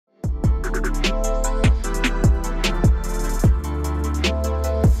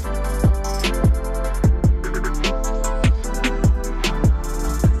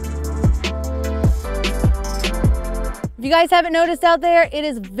guys haven't noticed out there, it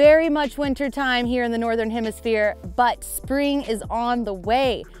is very much winter time here in the Northern Hemisphere, but spring is on the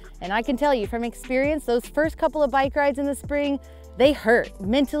way. And I can tell you from experience, those first couple of bike rides in the spring, they hurt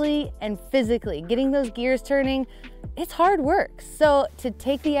mentally and physically. Getting those gears turning, it's hard work. So to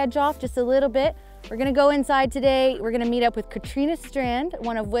take the edge off just a little bit, we're gonna go inside today. We're gonna meet up with Katrina Strand,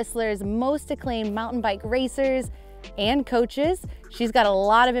 one of Whistler's most acclaimed mountain bike racers and coaches. She's got a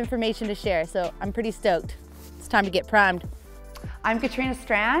lot of information to share, so I'm pretty stoked. It's time to get primed. I'm Katrina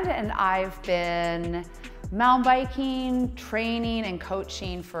Strand, and I've been mountain biking, training, and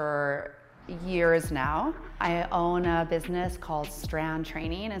coaching for years now. I own a business called Strand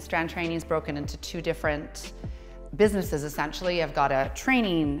Training, and Strand Training is broken into two different businesses essentially. I've got a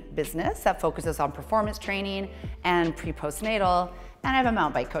training business that focuses on performance training and pre-postnatal, and I have a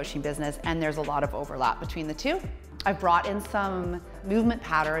mountain bike coaching business, and there's a lot of overlap between the two. I've brought in some movement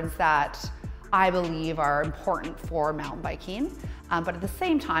patterns that I believe are important for mountain biking, but at the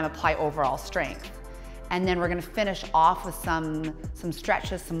same time apply overall strength. And then we're gonna finish off with some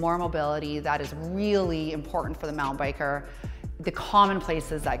stretches, some more mobility that is really important for the mountain biker, the common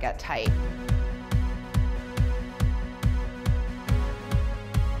places that get tight.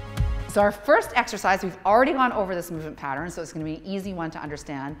 So our first exercise, we've already gone over this movement pattern, so it's gonna be an easy one to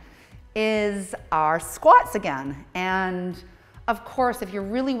understand, is our squats again. And of course, if you're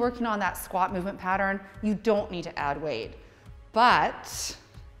really working on that squat movement pattern, you don't need to add weight. But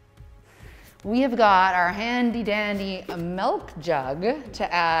we have got our handy dandy milk jug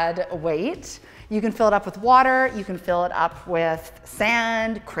to add weight. You can fill it up with water, you can fill it up with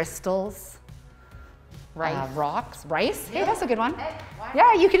sand, crystals, rocks, rice. Hey, that's a good one.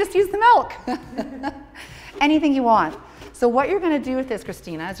 Yeah, you can just use the milk. Anything you want. So what you're gonna do with this,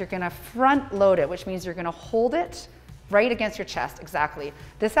 Christina, is you're gonna front load it, which means you're gonna hold it right against your chest, exactly.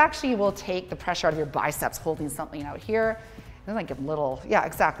 This actually will take the pressure out of your biceps holding something out here. And like a little, yeah,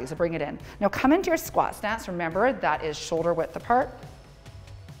 exactly, so bring it in. Now come into your squat stance. Remember, that is shoulder width apart.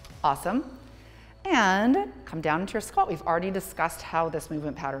 Awesome. And come down into your squat. We've already discussed how this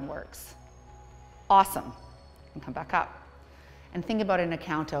movement pattern works. Awesome. And come back up. And think about an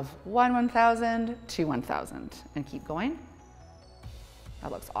account of 1, 1,000, 2, 1,000, and keep going. That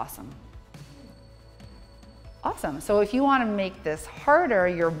looks awesome. Awesome. So if you want to make this harder,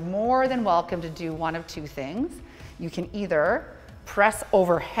 you're more than welcome to do one of two things. You can either press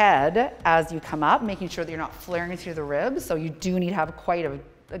overhead as you come up, making sure that you're not flaring through the ribs. So you do need to have quite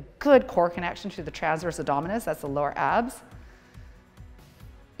a good core connection to the transverse abdominis, that's the lower abs.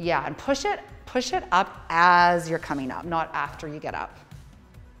 Yeah, and push it up as you're coming up, not after you get up.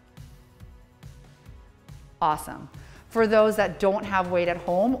 Awesome. For those that don't have weight at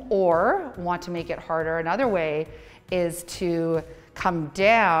home or want to make it harder, another way is to come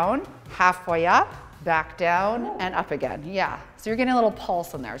down, halfway up, back down, and up again. Yeah, so you're getting a little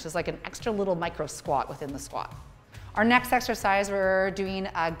pulse in there. It's just like an extra little micro squat within the squat. Our next exercise, we're doing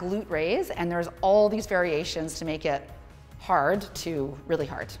a glute raise, and there's all these variations to make it hard to really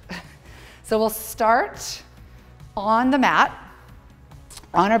hard. So we'll start on the mat,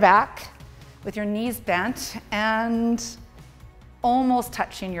 on our back, with your knees bent and almost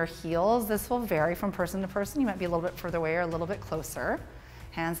touching your heels. This will vary from person to person. You might be a little bit further away or a little bit closer.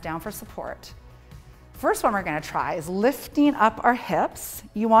 Hands down for support. First one we're gonna try is lifting up our hips.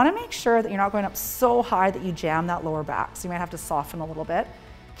 You wanna make sure that you're not going up so high that you jam that lower back. So you might have to soften a little bit.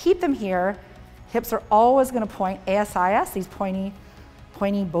 Keep them here. Hips are always gonna point ASIS, these pointy,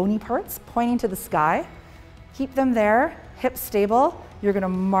 bony parts, pointing to the sky. Keep them there, hips stable. You're gonna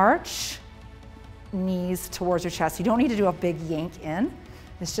march knees towards your chest. You don't need to do a big yank in.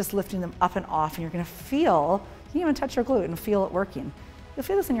 It's just lifting them up and off, and you're gonna feel, you can even touch your glute and feel it working. You'll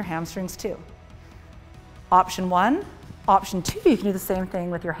feel this in your hamstrings too. Option one. Option two, you can do the same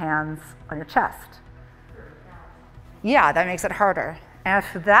thing with your hands on your chest. Yeah, that makes it harder. And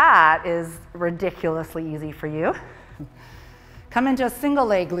if that is ridiculously easy for you, come into a single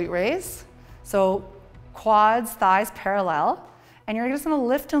leg glute raise. So quads, thighs parallel, and you're just gonna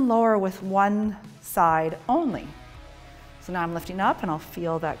lift and lower with one side only. So now I'm lifting up and I'll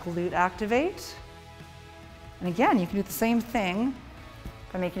feel that glute activate. And again, you can do the same thing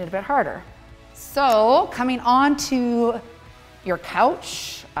by making it a bit harder. So coming onto your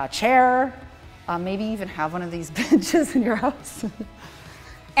couch, a chair, maybe even have one of these benches in your house.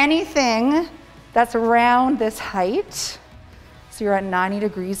 Anything that's around this height. So you're at 90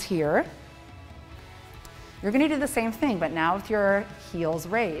 degrees here. You're gonna do the same thing, but now with your heels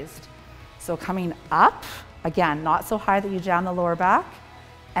raised. So coming up, again, not so high that you jam the lower back,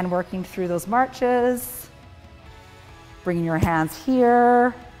 and working through those marches, bringing your hands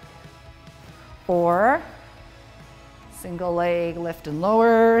here, or Single leg lift and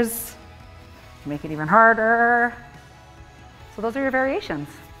lowers. Make it even harder. So those are your variations.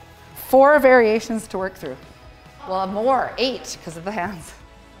 4 variations to work through. Well, more, 8 because of the hands.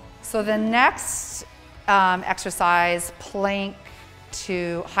 So the next exercise, plank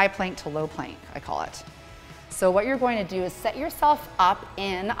to high plank to low plank, I call it. So what you're going to do is set yourself up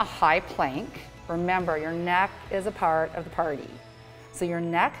in a high plank. Remember, your neck is a part of the party. So your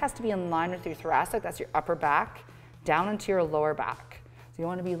neck has to be in line with your thoracic, that's your upper back, down into your lower back. So you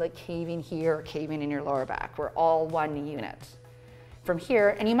want to be like caving here or caving in your lower back. We're all one unit. From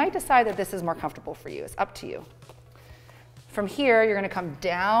here, and you might decide that this is more comfortable for you, it's up to you. From here, you're going to come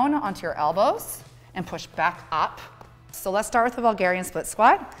down onto your elbows and push back up. So let's start with the Bulgarian split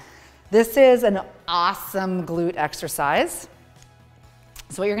squat. This is an awesome glute exercise.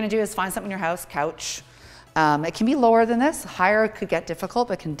 So what you're going to do is find something in your house, couch. It can be lower than this. Higher could get difficult,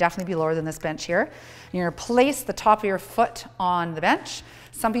 but it can definitely be lower than this bench here. You're going to place the top of your foot on the bench.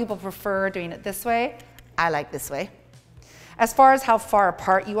 Some people prefer doing it this way. I like this way. As far as how far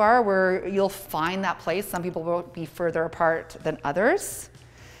apart you are, where you'll find that place, some people will be further apart than others.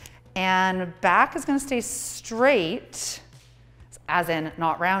 And back is going to stay straight, as in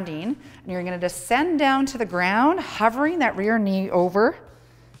not rounding. And you're going to descend down to the ground, hovering that rear knee over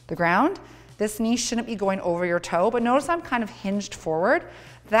the ground. This knee shouldn't be going over your toe, but notice I'm kind of hinged forward.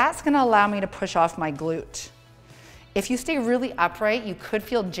 That's going to allow me to push off my glute. If you stay really upright, you could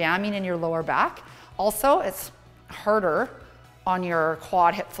feel jamming in your lower back. Also, it's harder on your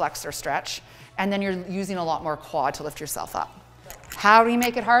quad hip flexor stretch, and then you're using a lot more quad to lift yourself up. How do we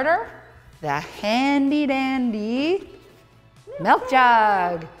make it harder? The handy dandy milk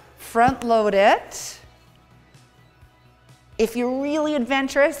jug. Front load it. If you're really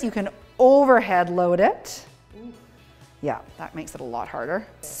adventurous, you can overhead load it. Yeah, that makes it a lot harder.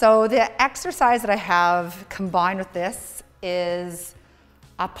 So the exercise that I have combined with this is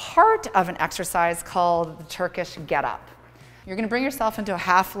a part of an exercise called the Turkish get up. You're going to bring yourself into a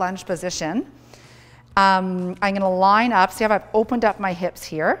half lunge position. I'm going to line up. See how I've opened up my hips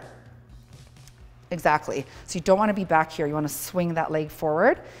here? Exactly. So you don't want to be back here. You want to swing that leg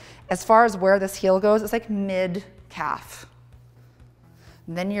forward. As far as where this heel goes, it's like mid calf.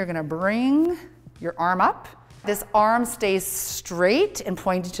 And then you're going to bring your arm up. This arm stays straight and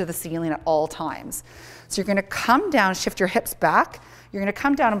pointed to the ceiling at all times. So you're going to come down, shift your hips back. You're going to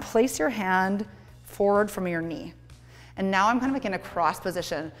come down and place your hand forward from your knee. And now I'm kind of like in a cross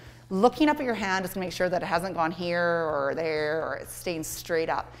position. Looking up at your hand just to make sure that it hasn't gone here or there or it's staying straight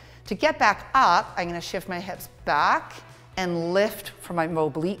up. To get back up, I'm going to shift my hips back and lift from my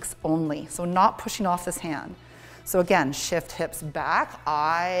obliques only. So not pushing off this hand. So again, shift hips back,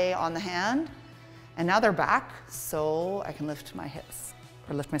 eye on the hand, and now they're back so I can lift my hips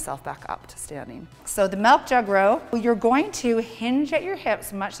or lift myself back up to standing. So the milk jug row, you're going to hinge at your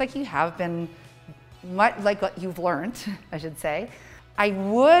hips much like you have been, like what you've learned, I should say. I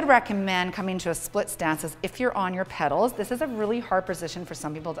would recommend coming to a split stance if you're on your pedals. This is a really hard position for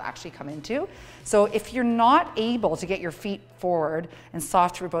some people to actually come into. So if you're not able to get your feet forward and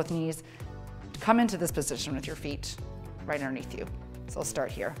soft through both knees, come into this position with your feet right underneath you. So I'll start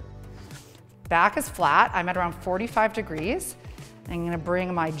here. Back is flat. I'm at around 45 degrees. I'm gonna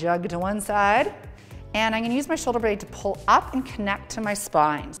bring my jug to one side, and I'm gonna use my shoulder blade to pull up and connect to my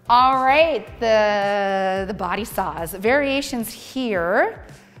spine. All right, the body saws. Variations here.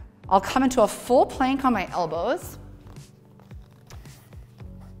 I'll come into a full plank on my elbows.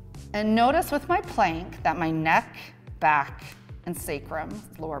 And notice with my plank that my neck, back, and sacrum,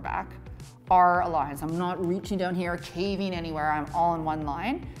 lower back, are aligned. So I'm not reaching down here, caving anywhere. I'm all in one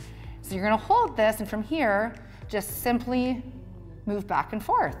line. So you're gonna hold this, and from here, just simply move back and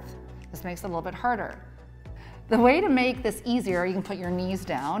forth. This makes it a little bit harder. The way to make this easier, you can put your knees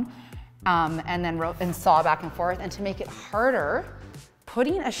down and then saw back and forth. And to make it harder,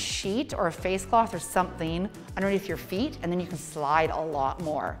 putting a sheet or a face cloth or something underneath your feet, and then you can slide a lot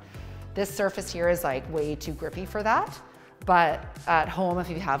more. This surface here is like way too grippy for that. But at home, if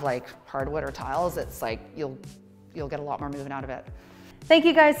you have like hardwood or tiles, it's like you'll get a lot more movement out of it. Thank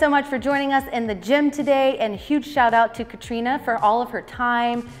you guys so much for joining us in the gym today, and a huge shout out to Katrina for all of her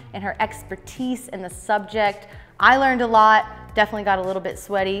time and her expertise in the subject. I learned a lot, definitely got a little bit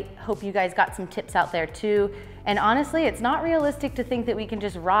sweaty. Hope you guys got some tips out there too. And honestly, it's not realistic to think that we can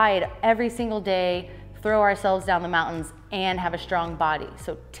just ride every single day, throw ourselves down the mountains, and have a strong body.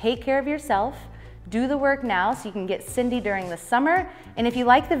 So take care of yourself. Do the work now so you can get Cindy during the summer. And if you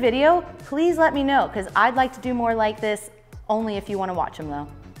like the video, please let me know, because I'd like to do more like this, only if you want to watch them though.